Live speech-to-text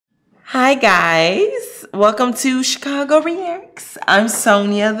Hi guys, welcome to Chicago Reacts. I'm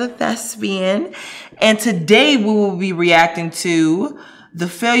Sonya the Thespian, and today we will be reacting to the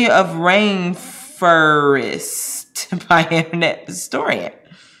failure of Rainfurrest by Internet Historian.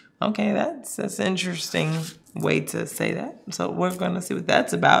 Okay, that's an interesting way to say that. So we're gonna see what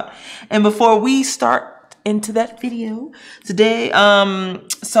that's about. And before we start into that video today,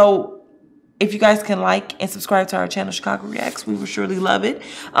 if you guys can like and subscribe to our channel, Chicago Reacts, we would surely love it.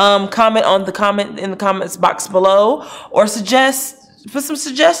 Comment in the comments box below, or put some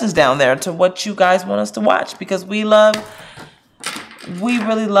suggestions down there to what you guys want us to watch, because we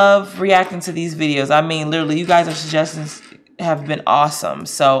really love reacting to these videos. I mean, literally, you guys' suggestions have been awesome.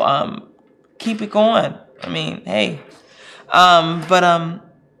 So keep it going. I mean, hey.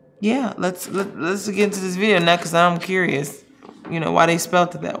 Yeah, let's get into this video now, because I'm curious. You know, why they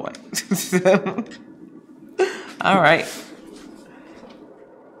spelled it that way. All right.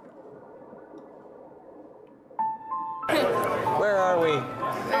 Where are we?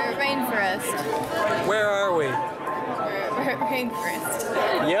 We're Rainfurrest. Where are we? We're Rainfurrest.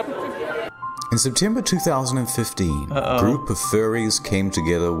 Yep. In September 2015, a group of furries came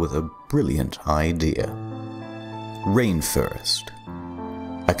together with a brilliant idea. Rainfurrest,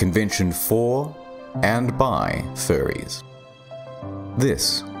 a convention for and by furries.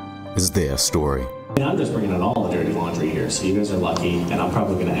 This is their story. I'm just bringing in all the dirty laundry here, so you guys are lucky, and I'm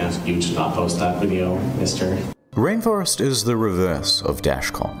probably going to ask you to not post that video, mister. Rainfurrest is the reverse of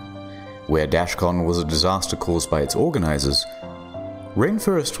DashCon. Where DashCon was a disaster caused by its organizers,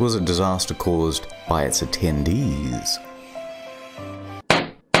 Rainfurrest was a disaster caused by its attendees.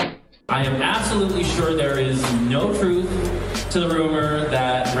 I am absolutely sure there is no truth to the rumor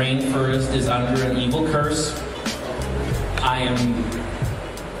that Rainfurrest is under an evil curse. And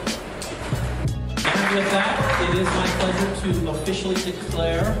with that, it is my pleasure to officially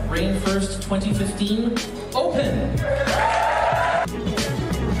declare Rainfurrest 2015 open.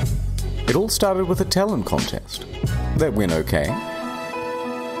 It all started with a talent contest. That went okay.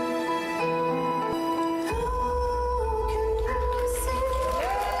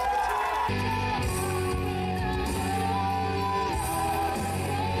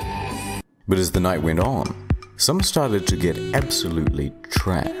 But as the night went on, some started to get absolutely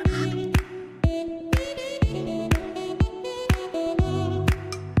trashed.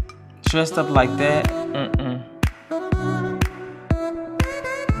 Dressed up like that?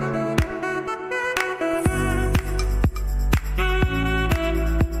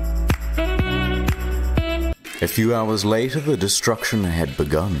 A few hours later, the destruction had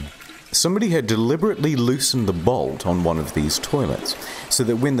begun. Somebody had deliberately loosened the bolt on one of these toilets, so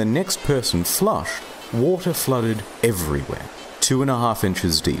that when the next person flushed, water flooded everywhere, 2.5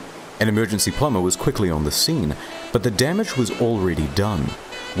 inches deep. An emergency plumber was quickly on the scene, but the damage was already done.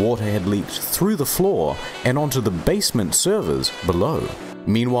 Water had leaked through the floor and onto the basement servers below.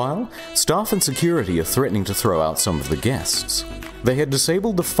 Meanwhile, staff and security are threatening to throw out some of the guests. They had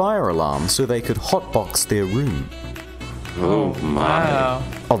disabled the fire alarm so they could hotbox their room. Oh my.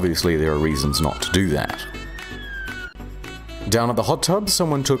 Obviously, there are reasons not to do that. Down at the hot tub,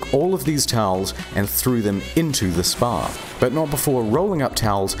 someone took all of these towels and threw them into the spa, but not before rolling up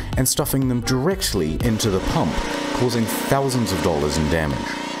towels and stuffing them directly into the pump, causing thousands of dollars in damage.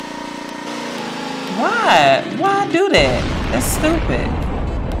 Why? Why do that? That's stupid.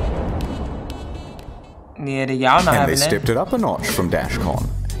 Yeah, y'all not having that. And they stepped it up a notch from DashCon,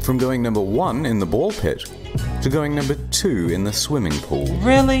 from going number 1 in the ball pit to going number 2 in the swimming pool.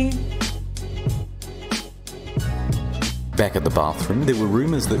 Really? Back at the bathroom, there were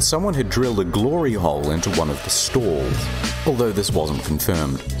rumors that someone had drilled a glory hole into one of the stalls, although this wasn't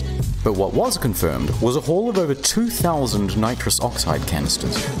confirmed. But what was confirmed was a haul of over 2,000 nitrous oxide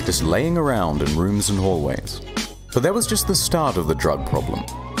canisters, just laying around in rooms and hallways. But that was just the start of the drug problem.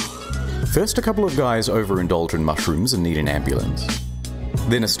 First, a couple of guys overindulge in mushrooms and need an ambulance.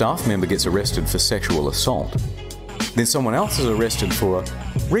 Then a staff member gets arrested for sexual assault. Then someone else is arrested for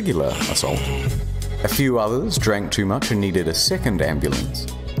regular assault. A few others drank too much and needed a second ambulance.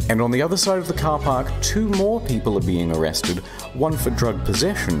 And on the other side of the car park, 2 more people are being arrested, one for drug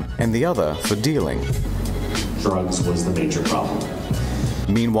possession and the other for dealing. Drugs was the major problem.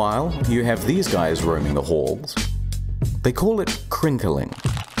 Meanwhile, you have these guys roaming the halls. They call it crinkling,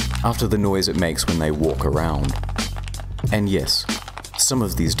 after the noise it makes when they walk around. And yes, some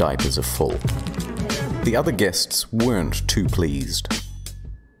of these diapers are full. The other guests weren't too pleased.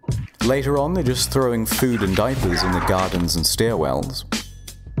 Later on, they're just throwing food and diapers in the gardens and stairwells.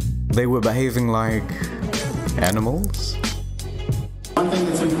 They were behaving like animals? One thing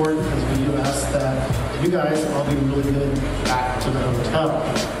that's important is we do ask that you guys all be really good back to the hotel.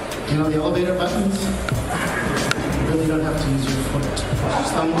 You know, the elevator buttons, you really don't have to use your foot.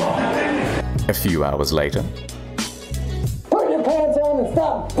 Just thumb. A few hours later. Put your pants on and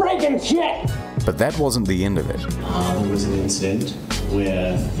stop breaking shit! But that wasn't the end of it. There was an incident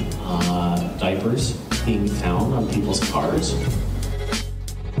with diapers being found on people's cars.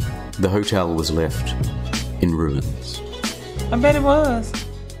 The hotel was left in ruins. I bet it was.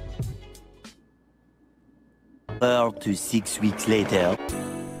 4 to 6 weeks later.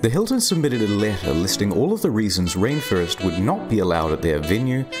 The Hilton submitted a letter listing all of the reasons Rainfurrest would not be allowed at their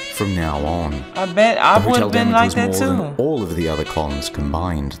venue from now on. I bet I The would hotel have been damage like was that more too. than all of the other cons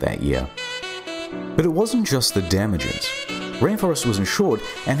combined that year. But it wasn't just the damages. Rainfurrest was insured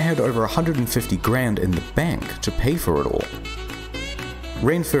and had over 150 grand in the bank to pay for it all.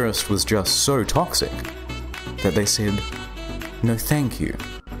 Rainfurrest was just so toxic that they said, no thank you,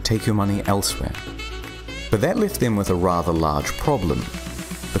 take your money elsewhere. But that left them with a rather large problem,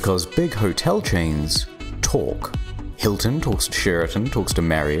 because big hotel chains talk. Hilton talks to Sheraton, talks to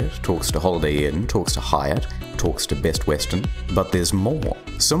Marriott, talks to Holiday Inn, talks to Hyatt, talks to Best Western, but there's more.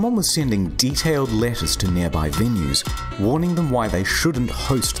 Someone was sending detailed letters to nearby venues, warning them why they shouldn't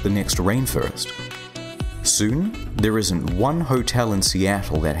host the next Rainfurrest. Soon, there isn't one hotel in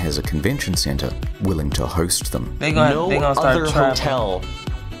Seattle that has a convention center willing to host them. They gonna start other trapping. hotel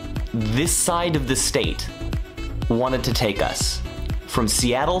this side of the state wanted to take us from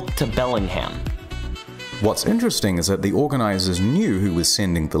Seattle to Bellingham. What's interesting is that the organizers knew who was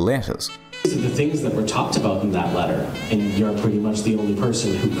sending the letters. These are the things that were talked about in that letter, and you're pretty much the only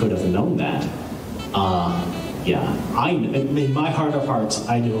person who could have known that. Yeah, in my heart of hearts,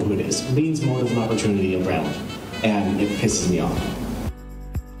 I know who it is. It means more of an opportunity around, and it pisses me off.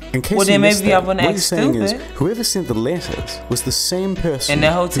 In case Well, you then missed maybe I that, wouldn't what act he's saying is, stupid. whoever sent the letters was the same person In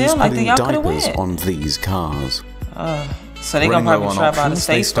that who hotel, was like, putting y'all coulda diapers went. on these cars. So they Running gonna low probably on trap out of options,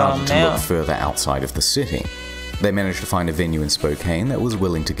 they state started from to now. look further outside of the city. They managed to find a venue in Spokane that was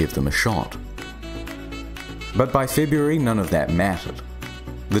willing to give them a shot. But by February, none of that mattered.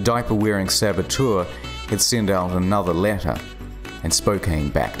 The diaper-wearing saboteur had sent out another letter, and Spokane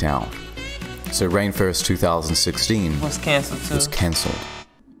backed out. So Rainfurrest 2016 Was canceled too. was cancelled.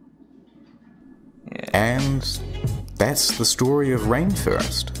 Yeah. And that's the story of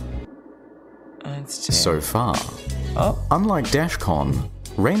Rainfurrest It's so far. Oh. Unlike DashCon,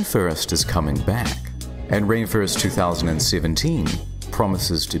 Rainfurrest is coming back, and Rainfurrest 2017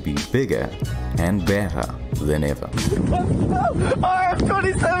 promises to be bigger and better than ever. RF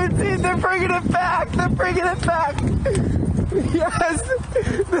 2017, they're bringing it back! They're bringing it back! Yes!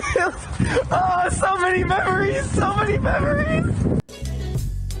 Oh, so many memories! So many memories!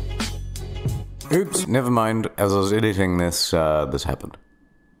 Oops, never mind. As I was editing this, this happened.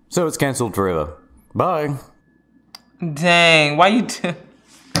 So it's cancelled forever. Bye. Dang, why you do?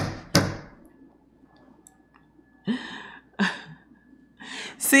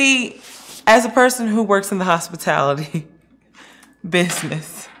 See, as a person who works in the hospitality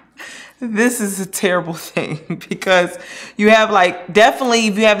business, this is a terrible thing because you have like, definitely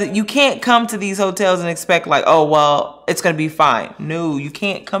if you have, you can't come to these hotels and expect like, oh, well, it's going to be fine. No, you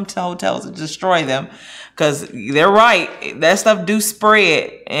can't come to hotels and destroy them because they're right. That stuff do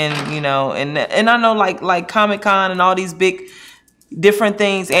spread. And, you know, and I know like Comic-Con and all these big different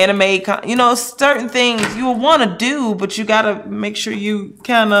things, anime, you know, certain things you will want to do, but you got to make sure you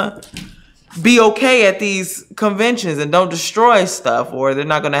kind of be okay at these conventions and don't destroy stuff or they're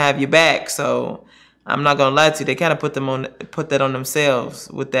not going to have you back. So I'm not going to lie to you. They kind of put that on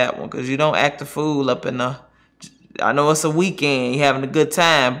themselves with that one because you don't act a fool up in the, I know it's a weekend, you're having a good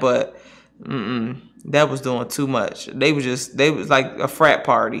time, but that was doing too much. They was like a frat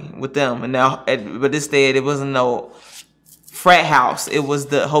party with them. And now, but instead it wasn't no frat house. It was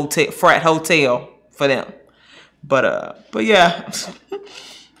the frat hotel for them. But yeah.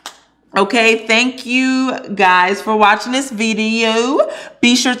 Okay, thank you guys for watching this video.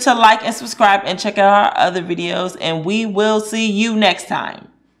 Be sure to like and subscribe and check out our other videos, and we will see you next time.